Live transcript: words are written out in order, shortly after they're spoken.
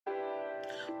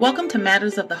Welcome to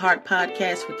Matters of the Heart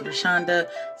podcast with Rashonda,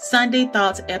 Sunday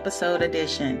Thoughts episode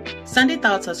edition. Sunday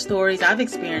Thoughts are stories I've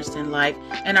experienced in life,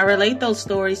 and I relate those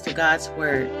stories to God's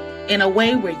Word in a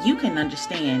way where you can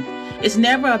understand. It's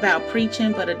never about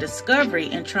preaching, but a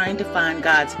discovery in trying to find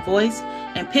God's voice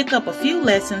and pick up a few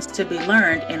lessons to be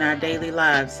learned in our daily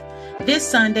lives. This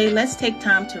Sunday, let's take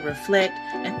time to reflect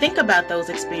and think about those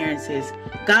experiences.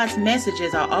 God's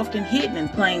messages are often hidden in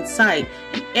plain sight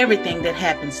in everything that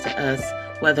happens to us,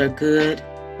 whether good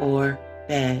or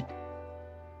bad.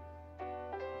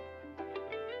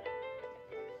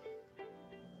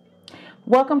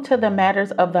 Welcome to the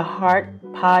Matters of the Heart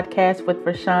podcast with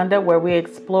Rashonda, where we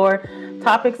explore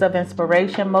topics of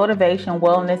inspiration, motivation,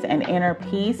 wellness, and inner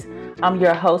peace. I'm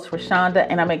your host, Rashonda,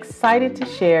 and I'm excited to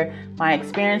share my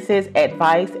experiences,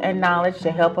 advice, and knowledge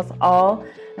to help us all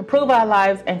improve our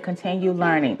lives and continue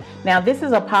learning. Now, this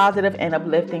is a positive and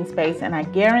uplifting space, and I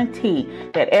guarantee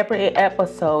that every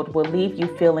episode will leave you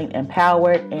feeling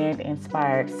empowered and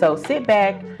inspired. So sit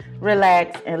back,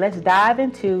 relax, and let's dive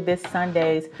into this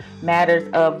Sunday's Matters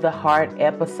of the Heart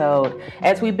episode.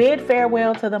 As we bid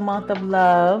farewell to the month of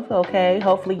love, okay?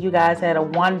 Hopefully you guys had a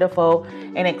wonderful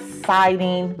and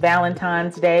exciting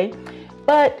Valentine's Day.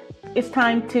 But it's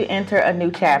time to enter a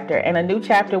new chapter, and a new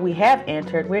chapter we have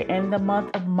entered. We're in the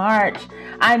month of March.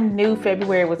 I knew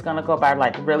February was going to go by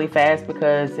like really fast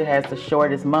because it has the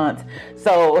shortest month.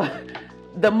 So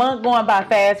the month going by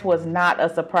fast was not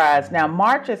a surprise. Now,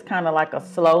 March is kind of like a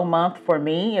slow month for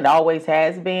me. It always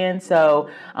has been. So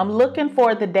I'm looking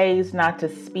for the days not to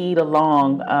speed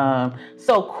along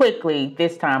so quickly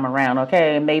this time around.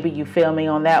 Okay, maybe you feel me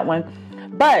on that one.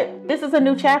 But this is a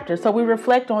new chapter, so we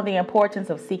reflect on the importance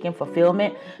of seeking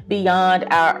fulfillment beyond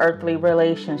our earthly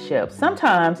relationships.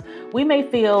 Sometimes we may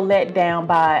feel let down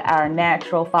by our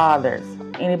natural fathers.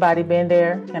 Anybody been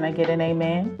there? Can I get an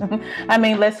amen? I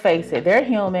mean, let's face it, they're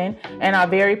human and are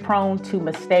very prone to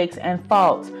mistakes and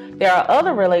faults. There are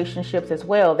other relationships as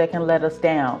well that can let us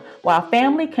down. While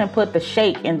family can put the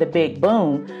shake in the big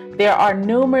boom, there are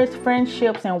numerous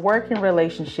friendships and working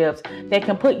relationships that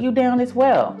can put you down as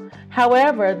well.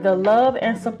 However, the love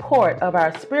and support of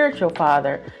our spiritual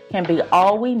father can be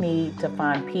all we need to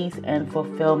find peace and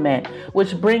fulfillment.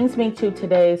 Which brings me to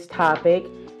today's topic,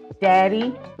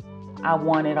 Daddy, I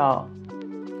want it all.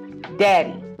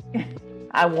 Daddy,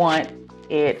 I want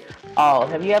it all.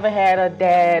 Have you ever had a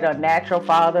dad, a natural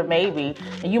father, maybe,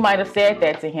 and you might have said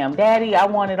that to him? Daddy, I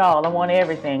want it all. I want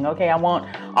everything. Okay, I want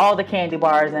all the candy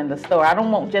bars in the store. I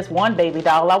don't want just one baby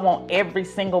doll. I want every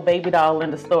single baby doll in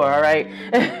the store. All right.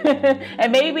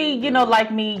 And maybe,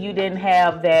 like me, you didn't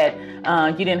have that.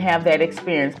 You didn't have that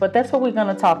experience, but that's what we're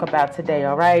going to talk about today.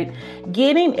 All right.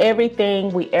 Getting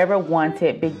everything we ever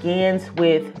wanted begins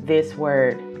with this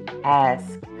word,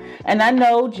 ask. And I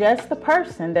know just the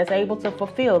person that's able to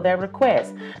fulfill their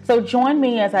request. So join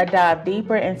me as I dive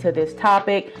deeper into this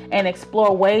topic and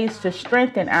explore ways to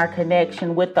strengthen our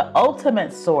connection with the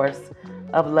ultimate source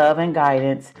of love and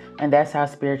guidance, and that's our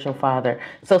spiritual father.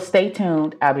 So stay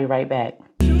tuned. I'll be right back.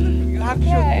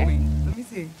 Okay. Let me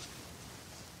see.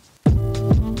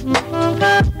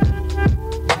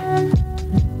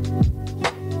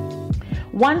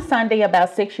 One Sunday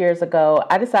about 6 years ago,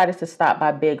 I decided to stop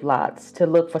by Big Lots to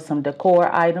look for some decor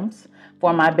items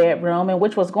for my bedroom, and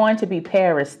which was going to be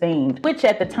Paris themed, which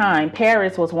at the time,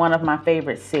 Paris was one of my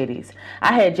favorite cities.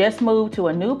 I had just moved to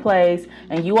a new place,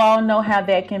 and you all know how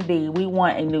that can be. We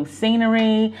want a new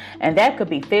scenery, and that could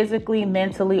be physically,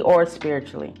 mentally, or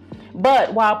spiritually.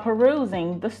 But while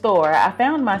perusing the store, I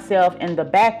found myself in the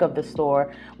back of the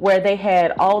store where they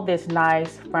had all this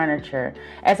nice furniture.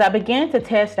 As I began to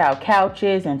test out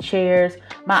couches and chairs,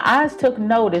 my eyes took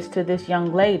notice to this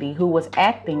young lady who was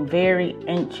acting very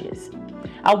anxious.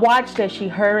 I watched as she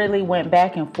hurriedly went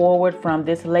back and forward from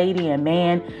this lady and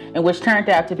man, and which turned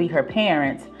out to be her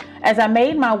parents. As I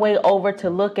made my way over to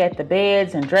look at the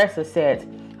beds and dresser sets,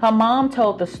 her mom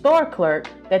told the store clerk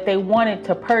that they wanted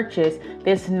to purchase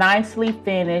this nicely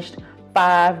finished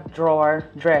 5-drawer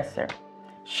dresser.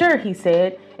 Sure, he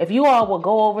said, if you all will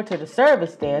go over to the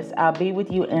service desk, I'll be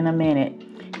with you in a minute.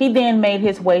 He then made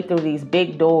his way through these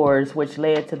big doors which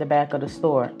led to the back of the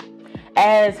store.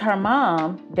 As her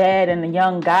mom, dad, and the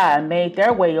young guy made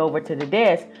their way over to the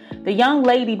desk, the young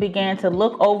lady began to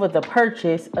look over the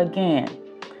purchase again.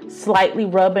 Slightly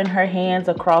rubbing her hands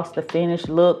across the finished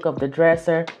look of the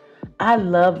dresser. I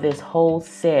love this whole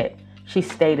set, she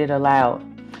stated aloud.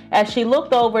 As she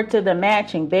looked over to the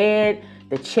matching bed,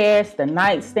 the chest, the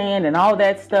nightstand, and all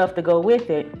that stuff to go with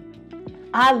it.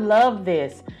 I love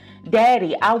this.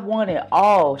 Daddy, I want it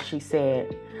all, she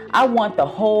said. I want the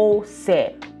whole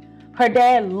set. Her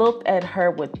dad looked at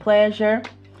her with pleasure.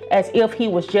 as if he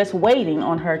was just waiting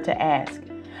on her to ask.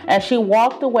 As she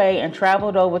walked away and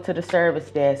traveled over to the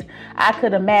service desk, I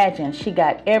could imagine she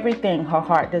got everything her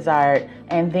heart desired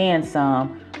and then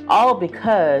some, all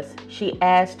because she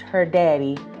asked her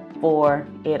daddy for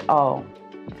it all.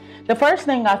 The first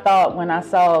thing I thought when I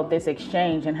saw this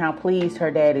exchange and how pleased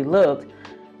her daddy looked,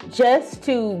 just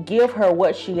to give her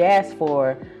what she asked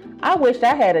for, I wished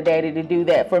I had a daddy to do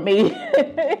that for me.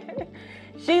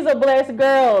 She's a blessed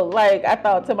girl, like I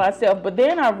thought to myself. But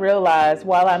then I realized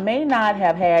while I may not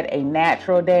have had a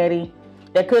natural daddy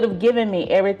that could have given me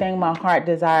everything my heart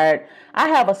desired, I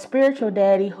have a spiritual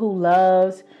daddy who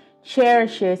loves,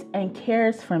 cherishes, and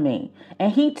cares for me.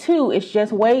 And he too is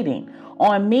just waiting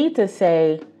on me to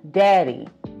say, Daddy,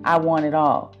 I want it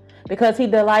all. Because he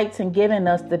delights in giving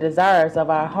us the desires of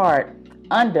our heart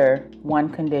under one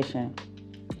condition.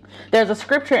 There's a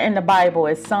scripture in the Bible,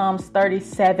 it's Psalms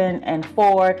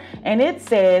 37:4, and it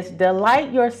says,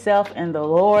 delight yourself in the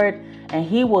Lord, and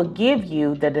he will give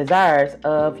you the desires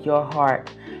of your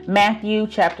heart. Matthew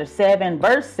chapter 7,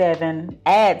 verse 7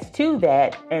 adds to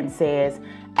that and says,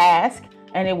 ask,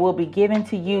 and it will be given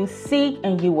to you. Seek,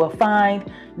 and you will find.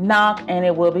 Knock, and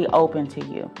it will be open to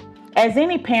you. As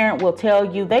any parent will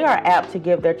tell you, they are apt to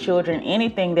give their children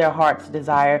anything their hearts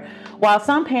desire. While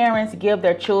some parents give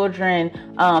their children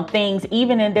things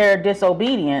even in their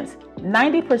disobedience,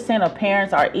 90% of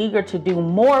parents are eager to do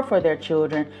more for their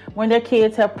children when their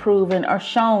kids have proven or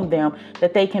shown them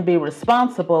that they can be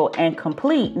responsible and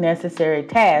complete necessary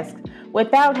tasks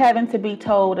without having to be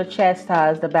told or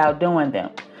chastised about doing them.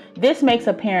 This makes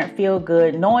a parent feel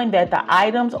good knowing that the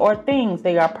items or things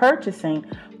they are purchasing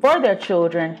for their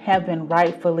children have been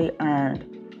rightfully earned.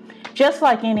 Just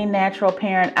like any natural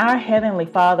parent, our Heavenly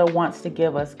Father wants to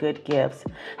give us good gifts.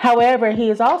 However,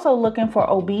 He is also looking for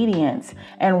obedience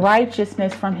and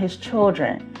righteousness from His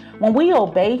children. When we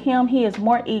obey Him, He is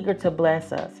more eager to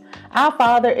bless us. Our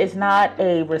Father is not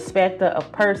a respecter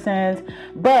of persons,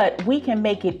 but we can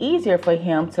make it easier for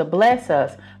Him to bless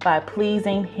us by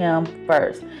pleasing Him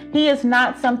first. He is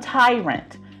not some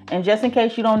tyrant. And just in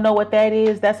case you don't know what that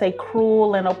is, that's a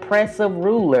cruel and oppressive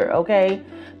ruler, okay?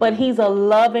 But He's a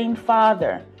loving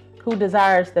Father who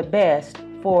desires the best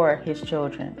for His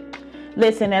children.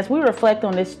 Listen, as we reflect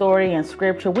on this story in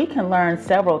Scripture, we can learn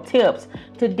several tips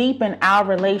to deepen our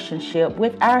relationship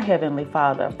with our Heavenly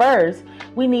Father. First,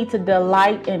 we need to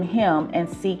delight in Him and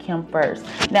seek Him first.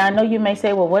 Now, I know you may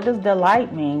say, well, what does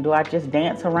delight mean? Do I just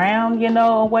dance around,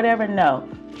 or whatever? No.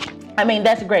 I mean,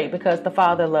 that's great because the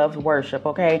Father loves worship,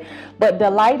 okay? But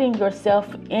delighting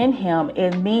yourself in Him,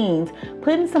 it means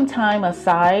putting some time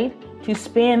aside to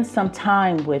spend some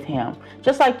time with Him.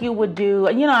 Just like you would do,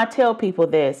 I tell people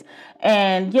this,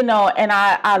 and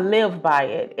I live by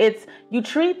it. It's you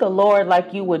treat the Lord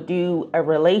like you would do a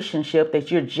relationship that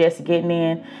you're just getting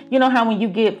in. You know how when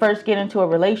you first get into a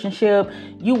relationship,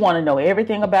 you want to know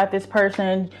everything about this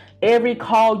person. Every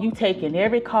call you take in,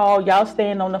 every call, y'all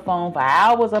staying on the phone for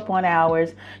hours upon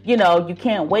hours. You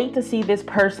can't wait to see this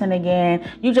person again.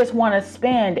 You just want to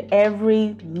spend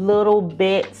every little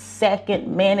bit,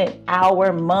 second, minute,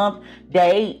 hour, month,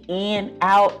 day, in,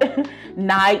 out,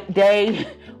 night, day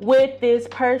with this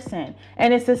person.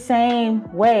 And it's the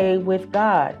same way with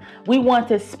God. We want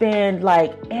to spend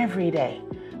every day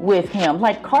with Him.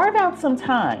 Carve out some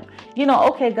time.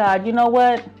 Okay, God, you know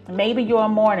what? Maybe you're a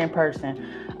morning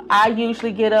person. I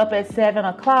usually get up at 7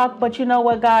 o'clock, but you know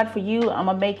what, God, for you, I'm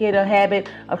going to make it a habit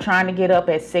of trying to get up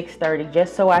at 6:30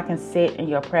 just so I can sit in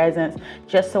your presence,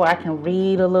 just so I can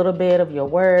read a little bit of your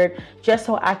word, just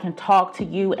so I can talk to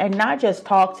you and not just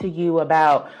talk to you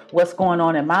about what's going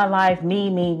on in my life,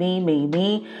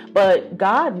 me, but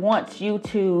God wants you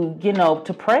to,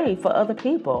 to pray for other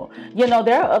people.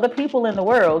 There are other people in the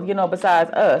world,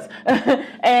 besides us.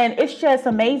 And it's just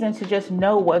amazing to just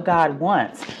know what God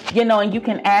wants, and you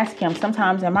can ask Him.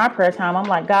 Sometimes in my prayer time, I'm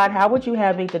like, God, how would you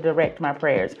have me to direct my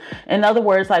prayers? In other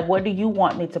words, what do you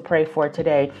want me to pray for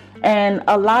today? And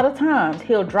a lot of times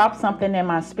He'll drop something in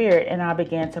my spirit and I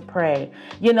begin to pray.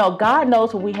 God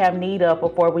knows what we have need of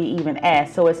before we even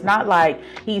ask. So it's not like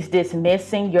He's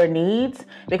dismissing your needs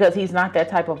because He's not that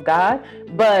type of God,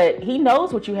 but He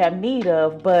knows what you have need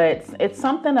of. But it's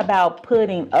something about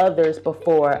putting others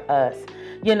before us.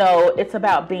 It's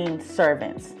about being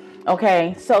servants.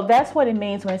 Okay, so that's what it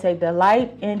means when we say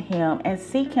delight in Him and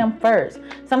seek Him first.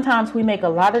 Sometimes we make a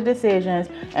lot of decisions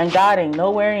and God ain't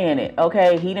nowhere in it.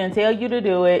 Okay, He didn't tell you to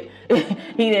do it.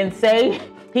 He didn't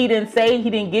He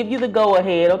didn't give you the go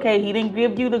ahead. Okay, He didn't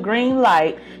give you the green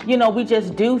light. We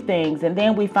just do things and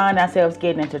then we find ourselves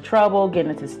getting into trouble,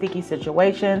 getting into sticky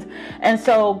situations. And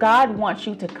so God wants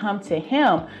you to come to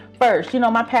Him first.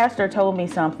 My pastor told me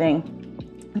something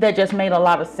that just made a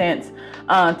lot of sense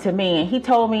to me. And he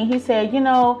told me, he said,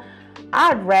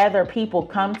 I'd rather people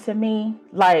come to me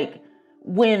like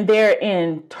when they're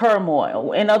in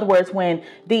turmoil. In other words, when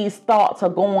these thoughts are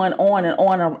going on and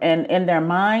on and in their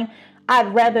mind,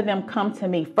 I'd rather them come to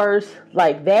me first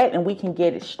like that and we can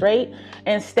get it straight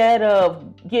instead of,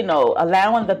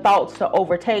 allowing the thoughts to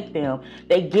overtake them.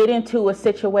 They get into a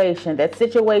situation. That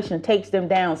situation takes them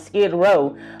down skid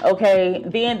row. Okay.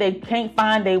 Then they can't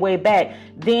find their way back.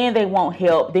 Then they want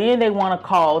help. Then they want to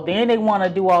call. Then they want to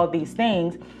do all these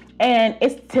things. And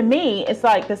to me, it's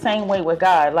like the same way with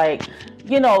God. Like,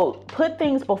 put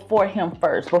things before him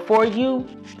first, before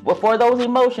those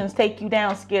emotions take you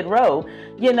down skid row,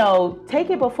 take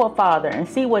it before Father and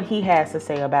see what he has to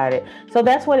say about it. So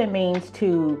that's what it means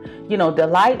to,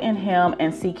 delight in him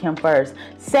and seek him first.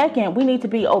 Second, we need to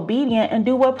be obedient and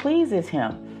do what pleases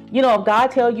him. If God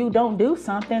tells you don't do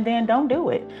something, then don't do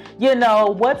it.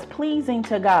 What's pleasing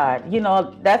to God?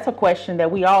 That's a question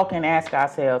that we all can ask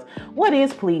ourselves. What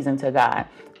is pleasing to God?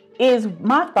 Is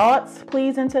my thoughts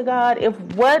pleasing to God? If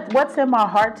what's in my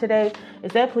heart today,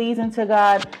 is that pleasing to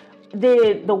God?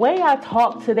 Did the way I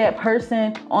talked to that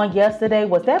person on yesterday,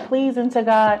 was that pleasing to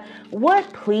God?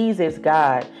 What pleases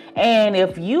God? And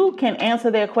if you can answer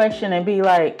that question and be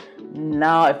like,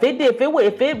 no,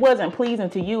 if it wasn't pleasing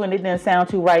to you and it didn't sound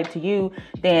too right to you,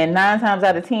 then 9 times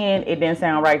out of 10, it didn't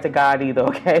sound right to God either,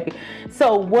 okay?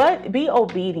 So be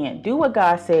obedient. Do what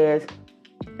God says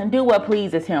and do what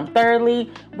pleases him.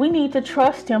 Thirdly, we need to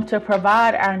trust him to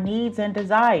provide our needs and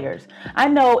desires. I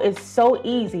know it's so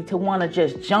easy to want to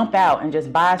just jump out and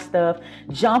just buy stuff,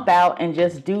 jump out and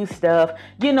just do stuff,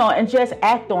 and just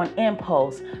act on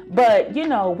impulse. But,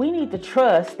 we need to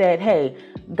trust that, hey,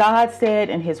 God said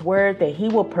in his word that he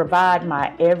will provide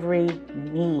my every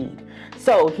need.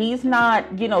 So he's not,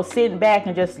 sitting back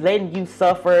and just letting you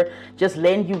suffer, just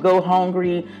letting you go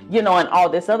hungry, and all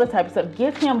this other type of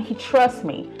stuff. He trusts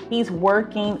me. He's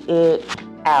working it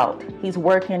out. He's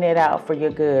working it out for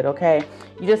your good. Okay.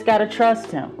 You just got to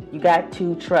trust him. You got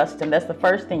to trust him. That's the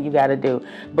first thing you got to do.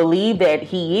 Believe that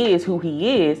he is who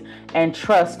he is and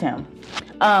trust him.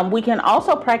 We can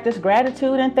also practice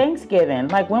gratitude and thanksgiving.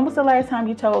 Like, when was the last time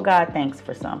you told God thanks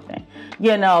for something?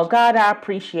 God, I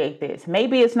appreciate this.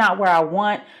 Maybe it's not where I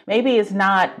want. Maybe it's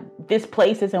not, this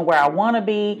place isn't where I want to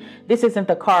be. This isn't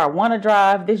the car I want to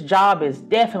drive. This job is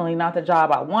definitely not the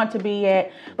job I want to be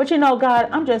at. But God,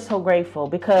 I'm just so grateful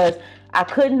because I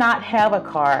could not have a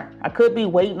car. I could be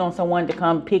waiting on someone to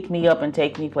come pick me up and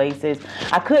take me places.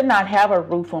 I could not have a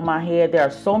roof on my head. There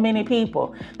are so many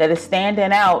people that are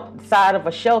standing outside of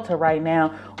a shelter right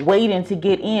now waiting to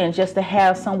get in just to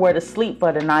have somewhere to sleep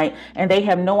for the night, and they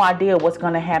have no idea what's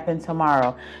going to happen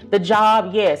tomorrow. The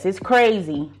job, yes, it's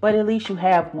crazy, but at least you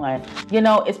have one.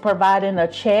 It's providing a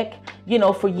check,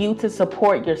 for you to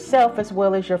support yourself as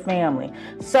well as your family.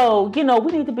 So, we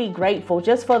need to be grateful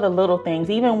just for the little things,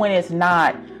 even when it's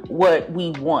not what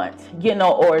we want,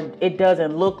 or it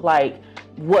doesn't look like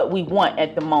what we want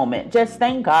at the moment. Just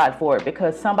thank God for it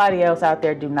because somebody else out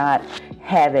there do not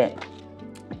have it.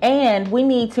 And we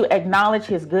need to acknowledge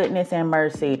his goodness and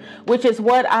mercy, which is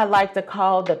what I like to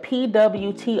call the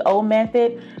PWTO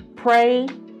method. Pray,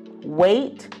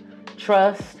 wait,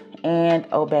 trust, and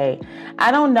obey.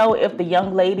 I don't know if the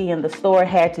young lady in the store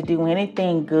had to do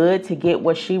anything good to get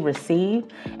what she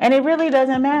received. And it really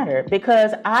doesn't matter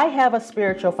because I have a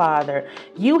spiritual father.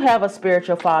 You have a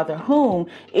spiritual father whom,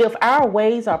 if our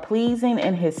ways are pleasing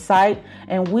in his sight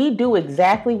and we do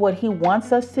exactly what he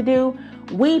wants us to do,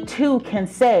 we too can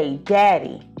say,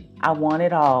 Daddy, I want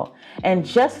it all. And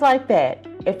just like that,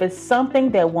 if it's something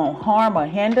that won't harm or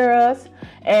hinder us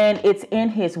and it's in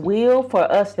his will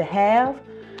for us to have,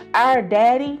 our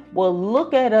daddy will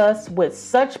look at us with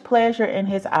such pleasure in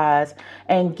his eyes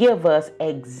and give us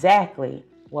exactly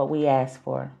what we ask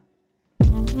for.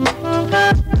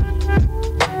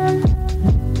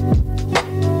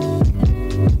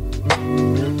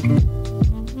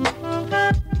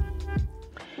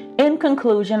 In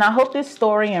conclusion, I hope this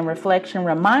story and reflection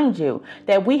remind you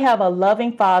that we have a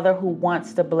loving Father who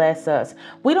wants to bless us.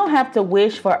 We don't have to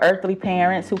wish for earthly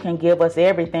parents who can give us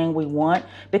everything we want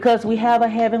because we have a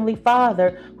heavenly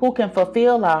Father who can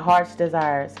fulfill our heart's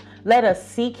desires. Let us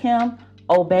seek him,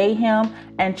 obey him,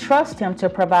 and trust him to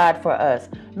provide for us.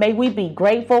 May we be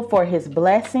grateful for his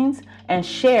blessings and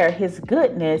share his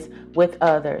goodness with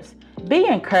others. Be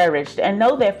encouraged and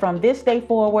know that from this day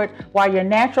forward, while your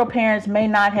natural parents may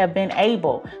not have been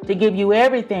able to give you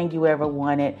everything you ever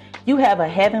wanted, you have a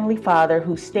heavenly Father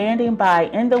who's standing by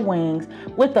in the wings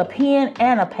with a pen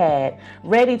and a pad,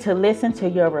 ready to listen to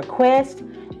your request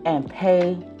and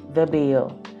pay the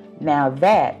bill. Now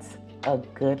that's a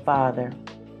good Father.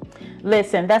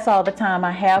 Listen, that's all the time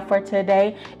I have for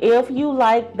today. If you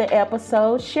like the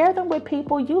episode, share them with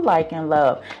people you like and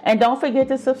love. And don't forget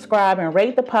to subscribe and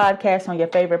rate the podcast on your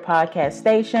favorite podcast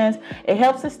stations. It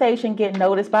helps the station get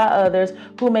noticed by others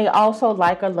who may also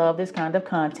like or love this kind of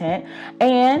content.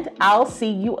 And I'll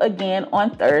see you again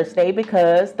on Thursday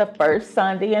because the first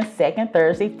Sunday and second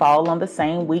Thursday fall on the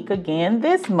same week again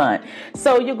this month.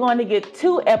 So you're going to get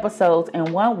 2 episodes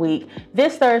in 1 week.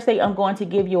 This Thursday, I'm going to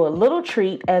give you a little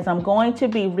treat as I'm going to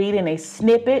be reading a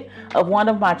snippet of one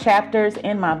of my chapters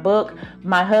in my book,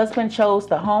 My Husband Chose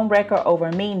the Homewrecker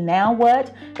Over Me, Now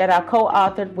What?, that I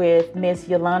co-authored with Miss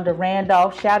Yolanda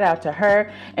Randolph. Shout out to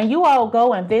her. And you all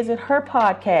go and visit her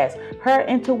podcast, Her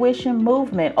Intuition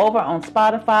Movement, over on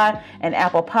Spotify and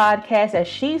Apple Podcasts, as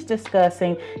she's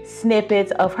discussing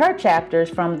snippets of her chapters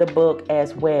from the book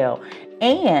as well.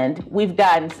 And we've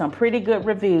gotten some pretty good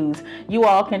reviews. You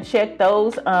all can check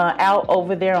those out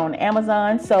over there on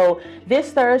Amazon. So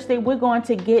this Thursday, we're going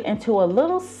to get into a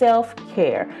little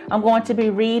self-care. I'm going to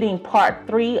be reading part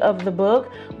 3 of the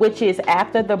book, which is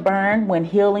After the Burn, When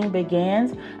Healing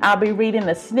Begins. I'll be reading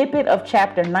a snippet of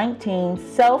chapter 19,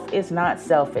 Self is Not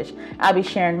Selfish. I'll be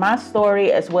sharing my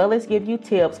story as well as give you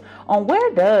tips on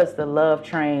where does the love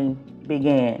train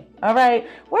begin. All right,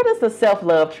 where does the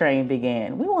self-love train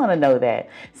begin? We want to know that.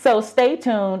 So stay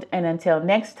tuned, and until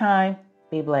next time,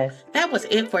 be blessed. That was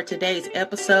it for today's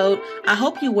episode. I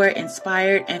hope you were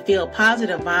inspired and feel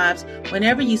positive vibes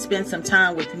whenever you spend some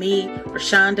time with me,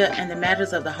 Rashonda, and the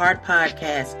Matters of the Heart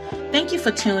podcast. Thank you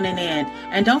for tuning in,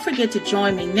 and don't forget to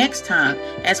join me next time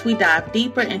as we dive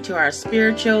deeper into our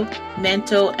spiritual,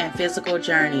 mental, and physical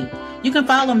journey. You can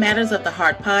follow Matters of the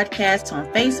Heart podcast on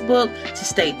Facebook to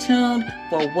stay tuned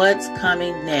for what's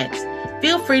coming next.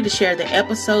 Feel free to share the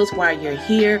episodes while you're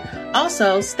here.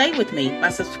 Also, stay with me by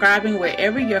subscribing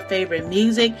wherever your favorite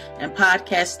music and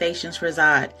podcast stations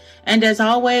reside. And as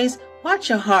always, watch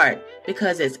your heart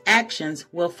because its actions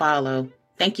will follow.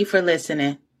 Thank you for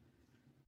listening.